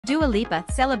Dua Lipa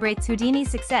celebrates Houdini's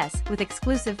success with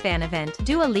exclusive fan event.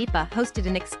 Dua Lipa hosted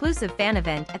an exclusive fan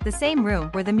event at the same room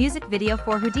where the music video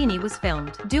for Houdini was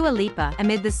filmed. Dua Lipa,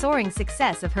 amid the soaring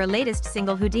success of her latest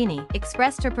single Houdini,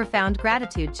 expressed her profound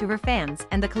gratitude to her fans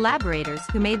and the collaborators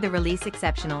who made the release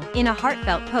exceptional. In a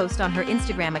heartfelt post on her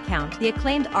Instagram account, the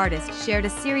acclaimed artist shared a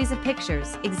series of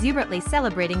pictures, exuberantly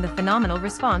celebrating the phenomenal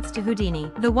response to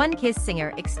Houdini. The One Kiss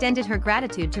singer extended her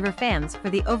gratitude to her fans for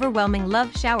the overwhelming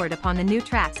love showered upon the new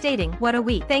track, stating, "What a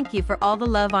week. Thank you for all the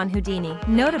love on Houdini."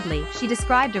 Notably, she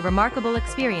described a remarkable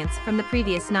experience from the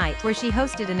previous night, where she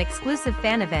hosted an exclusive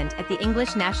fan event at the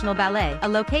English National Ballet, a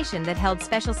location that held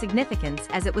special significance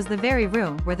as it was the very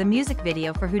room where the music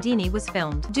video for Houdini was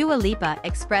filmed. Dua Lipa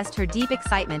expressed her deep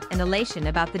excitement and elation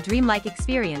about the dreamlike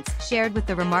experience shared with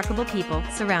the remarkable people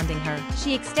surrounding her.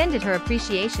 She extended her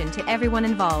appreciation to everyone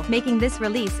involved, making this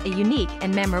release a unique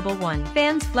and memorable one.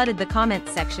 Fans flooded the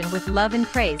comments section with love and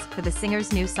praise for the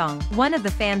singer's new song. One of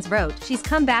the fans wrote, "She's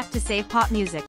come back to save pop music."